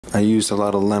I used a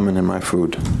lot of lemon in my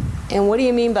food. And what do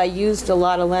you mean by used a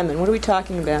lot of lemon? What are we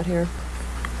talking about here?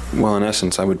 Well, in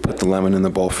essence, I would put the lemon in the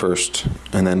bowl first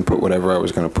and then put whatever I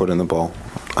was going to put in the bowl.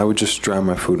 I would just drown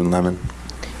my food in lemon.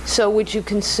 So would you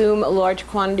consume a large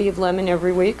quantity of lemon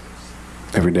every week?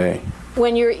 Every day.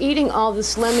 When you're eating all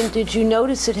this lemon, did you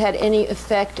notice it had any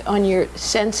effect on your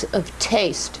sense of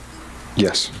taste?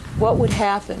 Yes. What would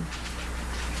happen?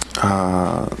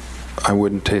 I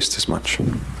wouldn't taste as much.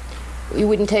 You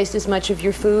wouldn't taste as much of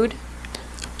your food?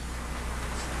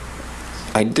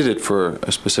 I did it for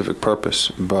a specific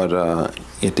purpose, but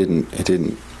it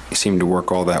didn't seem to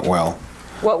work all that well.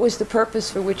 What was the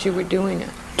purpose for which you were doing it?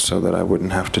 So that I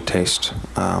wouldn't have to taste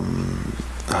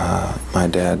my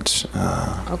dad's.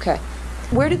 Okay.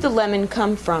 Where did the lemon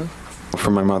come from?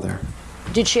 From my mother.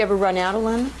 Did she ever run out of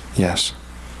lemon? Yes.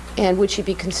 And would she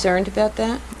be concerned about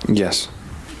that? Yes.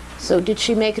 So did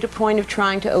she make it a point of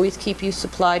trying to always keep you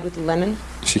supplied with lemon?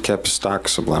 She kept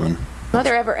stocks of lemon.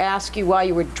 Mother ever ask you why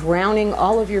you were drowning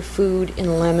all of your food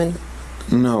in lemon?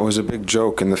 No, it was a big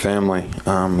joke in the family,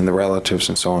 and the relatives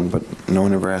and so on, but no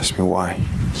one ever asked me why.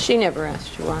 She never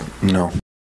asked you why? No.